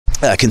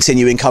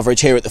Continuing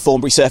coverage here at the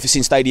Thornbury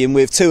Surfacing Stadium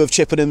with two of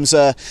Chippenham's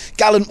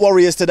gallant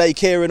warriors today.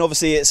 Kieran,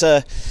 obviously it's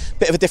a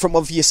bit of a different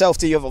one for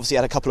yourself. You've obviously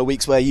had a couple of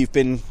weeks where you've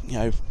been,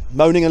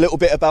 moaning a little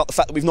bit about the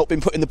fact that we've not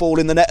been putting the ball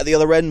in the net at the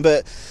other end,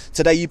 but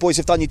today you boys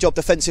have done your job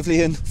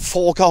defensively and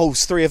 4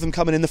 goals, 3 of them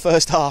coming in the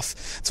first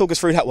half. Talk us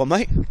through that one,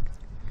 mate.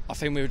 I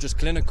think we were just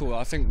clinical.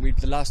 I think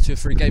the last 2 or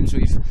 3 games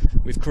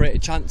we've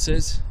created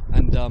chances,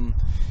 and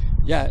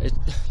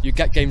you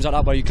get games like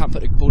that where you can't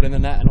put the ball in the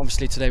net, and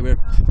obviously today we're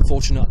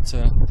fortunate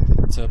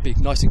to be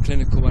nice and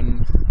clinical,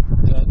 and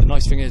the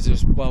nice thing is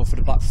as well for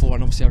the back 4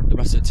 and obviously the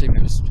rest of the team,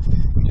 it was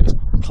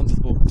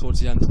comfortable towards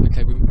the end.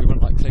 Okay, we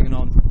weren't like clinging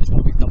on. It's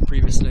what we've done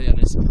previously, and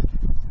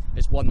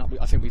it's one that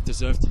I think we've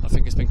deserved. I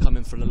think it's been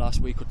coming for the last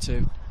week or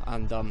 2,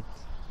 and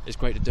it's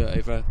great to do it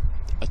over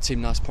a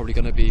team that's probably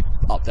going to be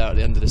up there at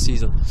the end of the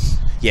season.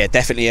 Yeah,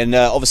 definitely, and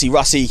obviously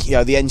Russe,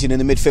 the engine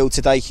in the midfield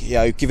today,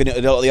 giving it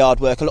a lot of the hard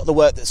work, a lot of the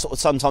work that sort of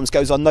sometimes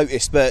goes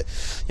unnoticed, but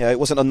it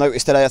wasn't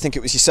unnoticed today. I think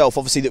it was yourself,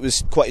 obviously, that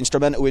was quite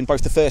instrumental in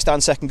both the first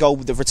and second goal,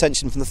 with the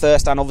retention from the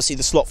first and obviously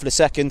the slot for the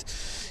second.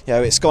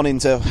 It's gone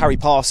into Harry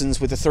Parsons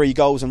with the 3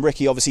 goals, and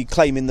Ricky obviously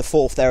claiming the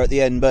 4th there at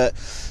the end, but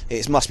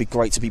it must be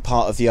great to be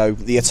part of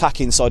the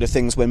attacking side of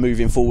things when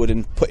moving forward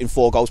and putting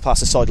 4 goals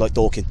past a side like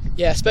Dorking.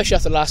 Yeah, especially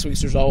after last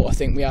week's result. I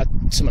think we had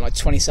something like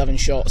 27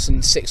 shots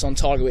and 6 on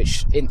target,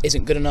 which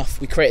isn't good enough.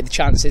 We created the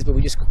chances, but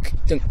we just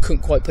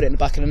couldn't quite put it in the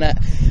back of the net.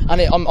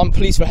 And I'm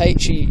pleased for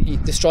H.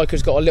 The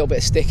striker's got a little bit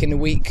of stick in the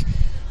week,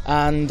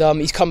 and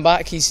he's come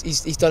back.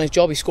 He's done his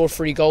job. He scored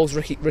 3 goals.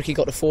 Ricky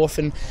got the 4th,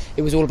 and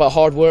it was all about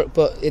hard work.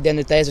 But at the end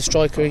of the day, as a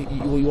striker, you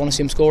want to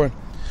see him scoring.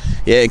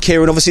 Yeah, and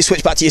Kieran, obviously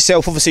switch back to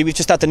yourself. Obviously we've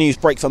just had the news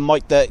break from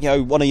Mike that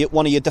one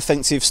of your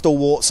defensive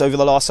stalwarts over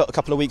the last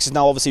couple of weeks is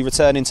now obviously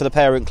returning to the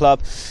parent club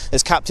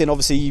as captain.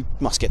 Obviously you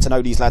must get to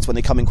know these lads when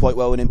they come in quite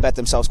well and embed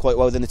themselves quite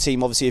well within the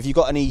team. Obviously, have you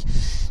got any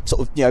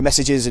sort of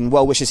messages and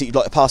well wishes that you'd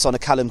like to pass on to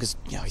Callum, because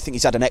I think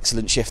he's had an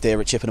excellent shift here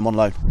at Chippenham on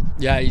loan?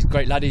 Yeah, he's a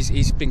great lad.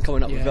 He's been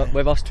coming up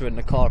with us 2 in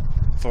the car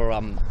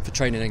for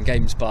training and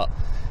games, but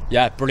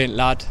yeah, brilliant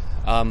lad.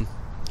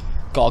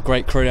 Got a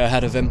great career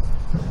ahead of him,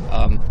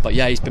 but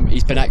yeah, he's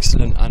been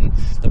excellent, and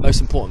the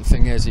most important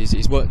thing is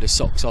he's worked his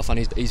socks off, and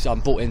he's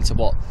bought into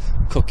what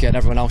Cookie and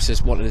everyone else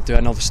has wanted to do,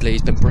 and obviously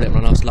he's been brilliant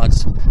on us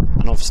lads,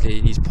 and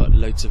obviously he's put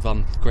loads of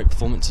great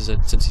performances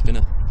since he's been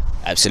here.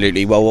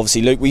 Absolutely. Well,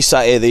 obviously, Luke, we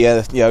sat here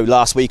the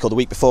last week or the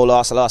week before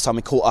last, the last time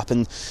we caught up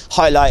and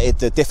highlighted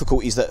the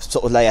difficulties that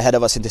sort of lay ahead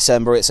of us in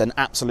December. It's an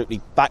absolutely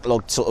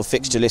backlogged sort of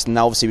fixture list, and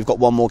now obviously we've got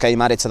one more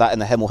game added to that in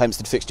the Hemel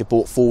Hempstead fixture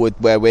brought forward,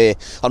 where we're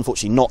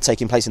unfortunately not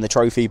taking place in the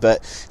trophy,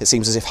 but it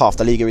seems as if half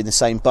the league are in the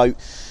same boat.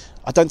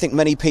 I don't think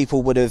many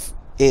people would have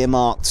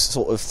earmarked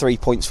sort of 3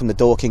 points from the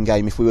Dorking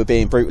game, if we were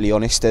being brutally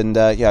honest, and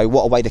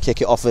what a way to kick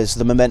it off as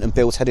the momentum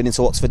builds heading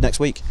into Oxford next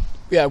week.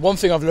 Yeah, one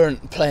thing I've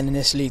learned playing in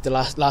this league the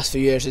last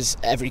few years is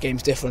every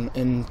game's different,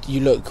 and you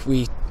look,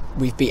 we've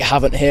beat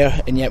Havant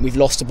here, and yet we've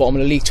lost the bottom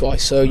of the league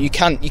twice. So you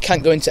can't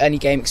go into any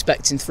game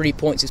expecting 3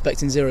 points,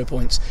 expecting 0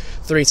 points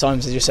 3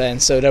 times, as you're saying.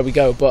 So there we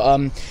go.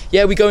 But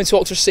we go into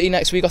Oxford City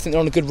next week. I think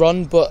they're on a good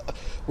run, but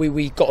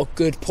we got a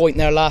good point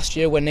there last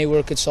year when they were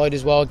a good side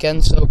as well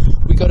again. So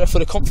we go there for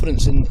the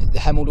confidence, in the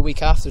Hemel the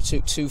week after,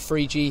 2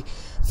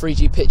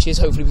 3G pitches.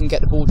 Hopefully we can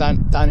get the ball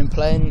down in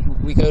play,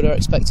 and we go there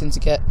expecting to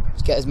get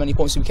as many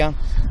points as we can.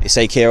 It's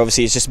here,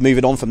 obviously it's just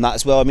moving on from that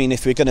as well. I mean,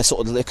 if we're going to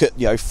sort of look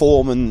at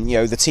form and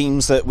the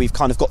teams that we've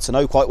kind of got to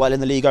know quite well in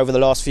the league over the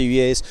last few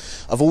years,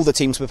 of all the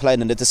teams we're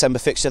playing in the December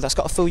fixture, that's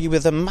got to fill you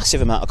with a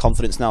massive amount of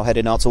confidence now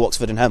heading out to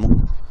Oxford and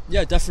Hemel.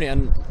 Yeah, definitely,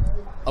 and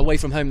away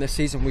from home this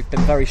season we've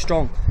been very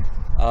strong.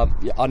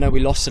 I know we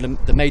lost in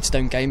the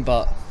Maidstone game,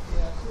 but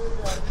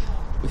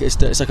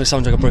it's like it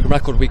sounds like a broken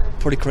record. We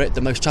probably created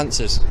the most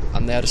chances,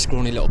 and they had a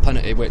scrawny little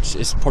penalty, which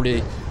is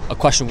probably a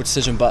questionable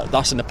decision, but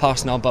that's in the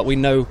past now. But we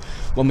know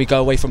when we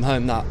go away from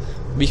home that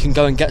we can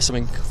go and get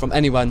something from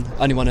anyone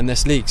in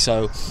this league.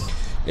 So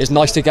it's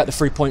nice to get the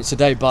 3 points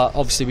today, but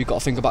obviously we've got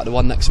to think about the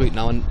one next week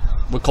now, and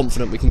we're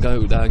confident we can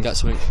go there and get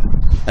something.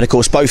 And of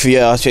course, both of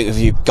you, I think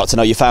you got to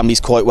know your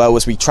families quite well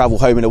as we travel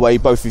home and away.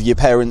 Both of your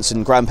parents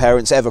and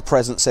grandparents ever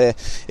present here.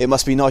 It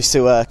must be nice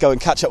to go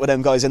and catch up with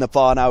them guys in the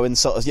bar now and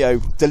sort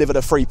of deliver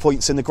the 3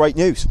 points and the great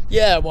news.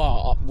 Yeah,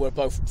 well, we're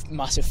both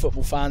massive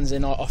football fans,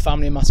 and our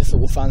family are massive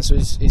football fans, so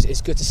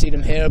it's good to see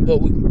them here. But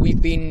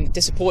we've been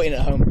disappointed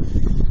at home,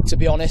 to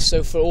be honest.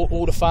 So for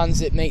all the fans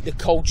that make the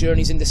cold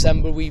journeys in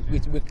December, we're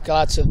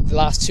glad to the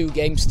last 2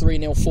 games,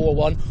 3-0,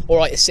 4-1. All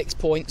right, it's 6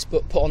 points,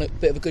 but put on a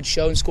bit of a good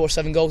show and score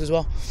 7 goals as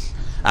well.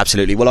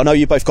 Absolutely. Well, I know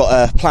you both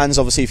got plans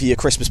obviously for your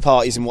Christmas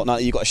parties and whatnot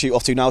that you've got to shoot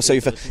off to now. So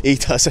he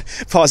does.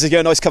 Parsons,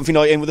 get a nice comfy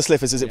night in with the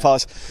slippers, as it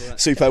Pars?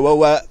 Super.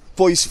 Well,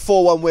 boys,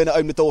 4-1 win at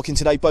home to Dorking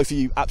today. Both of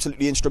you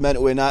absolutely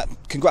instrumental in that.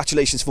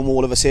 Congratulations from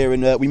all of us here,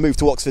 and we move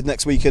to Oxford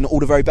next week, and all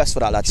the very best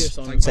for that, lads.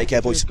 Cheers, take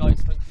care, boys.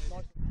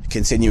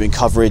 Continuing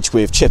coverage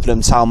with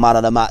Chippenham Town man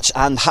of the match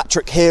and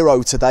hat-trick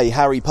hero today,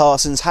 Harry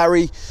Parsons.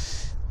 Harry,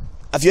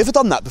 Have you ever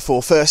done that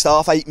before? First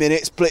half, 8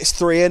 minutes, blitz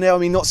 3 in. I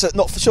mean,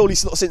 surely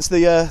not since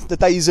the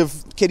days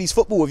of kiddies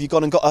football have you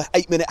gone and got an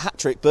 8-minute hat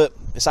trick, but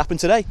it's happened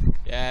today.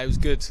 Yeah, it was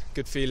good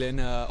feeling.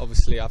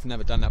 Obviously, I've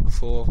never done that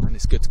before, and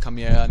it's good to come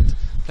here and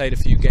played a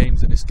few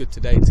games, and it's good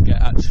today to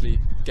actually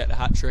get the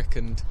hat trick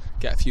and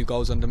get a few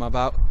goals under my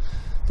belt.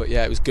 But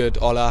yeah, it was good.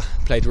 Ola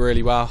played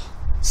really well,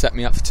 set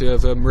me up for 2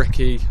 of them.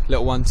 Ricky,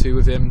 little 1-2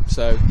 with him.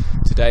 So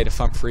today the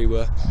front 3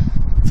 were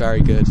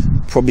very good.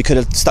 Probably could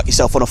have stuck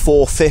yourself on a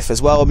 4th, 5th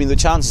as well. I mean, the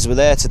chances were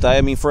there today.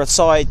 I mean, for a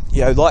side,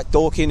 like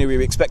Dorking, who we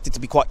were expected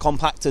to be quite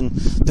compact and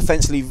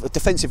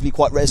defensively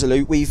quite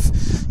resolute, we've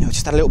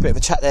just had a little bit of a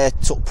chat there,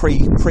 sort of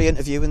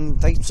pre-interview,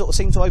 and they sort of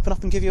seemed to open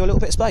up and give you a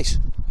little bit of space.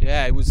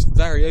 Yeah, it was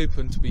very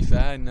open, to be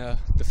fair, in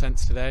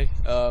defence today.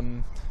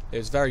 It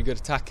was very good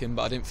attacking,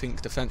 but I didn't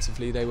think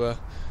defensively they were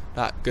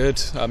that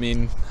good. I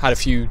mean, had a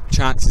few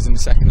chances in the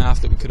second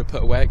half that we could have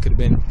put away. It could have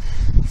been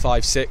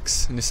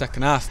 5-6 in the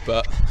second half,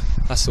 but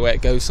that's the way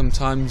it goes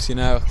sometimes.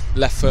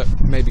 Left foot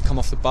maybe come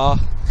off the bar,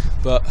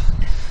 but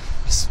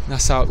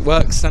that's how it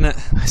works, isn't it?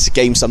 It's a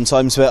game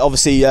sometimes, but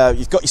obviously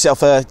you've got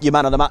yourself your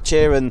man of the match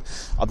here, and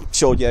I'm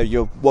sure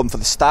you're one for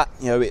the stat.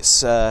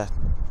 It's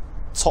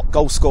top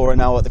goal scorer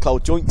now at the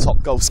club, joint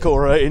top goal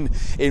scorer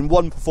in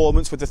one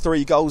performance with the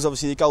 3 goals.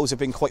 Obviously the goals have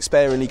been quite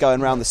sparingly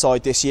going around the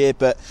side this year,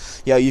 but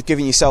you've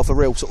given yourself a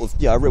real sort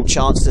of a real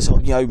chance to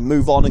sort of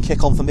move on and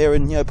kick on from here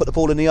and put the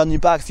ball in the onion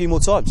bag a few more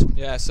times.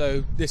 Yeah,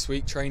 so this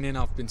week training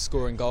I've been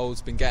scoring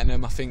goals, been getting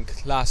them. I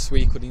think last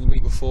week or the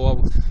week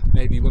before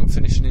maybe weren't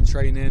finishing in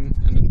training,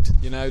 and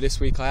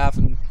this week I have,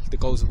 and the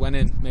goals have went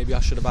in. Maybe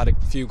I should have had a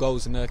few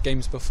goals in the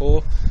games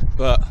before,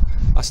 but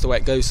that's the way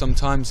it goes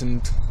sometimes,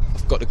 and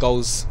I've got the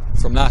goals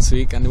from last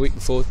week and the week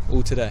before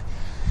all today.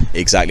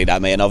 Exactly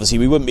that, mate. And obviously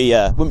we wouldn't be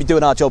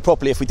doing our job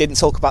properly if we didn't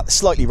talk about the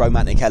slightly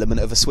romantic element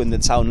of a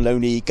Swindon Town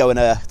loanee going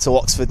to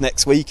Oxford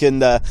next week,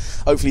 and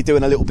hopefully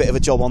doing a little bit of a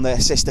job on their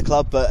sister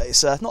club. But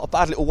it's not a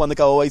bad little one to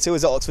go away to,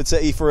 is it, Oxford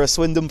City, for a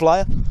Swindon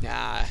player?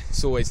 Yeah,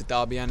 it's always a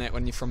derby, isn't it,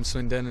 when you're from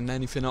Swindon and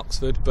anything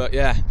Oxford. But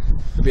yeah,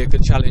 it'll be a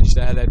good challenge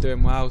there. They're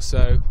doing well,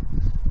 so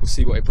we'll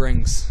see what it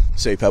brings.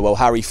 Super. Well,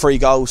 Harry, 3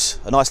 goals,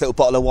 a nice little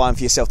bottle of wine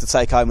for yourself to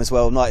take home as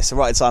well. Nice,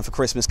 right in time for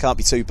Christmas, can't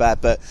be too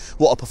bad. But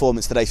what a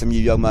performance today from you,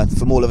 young man.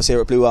 From all of us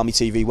here at Blue Army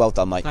TV, well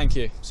done, mate. Thank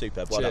you.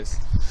 Superb. Well Cheers.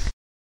 done.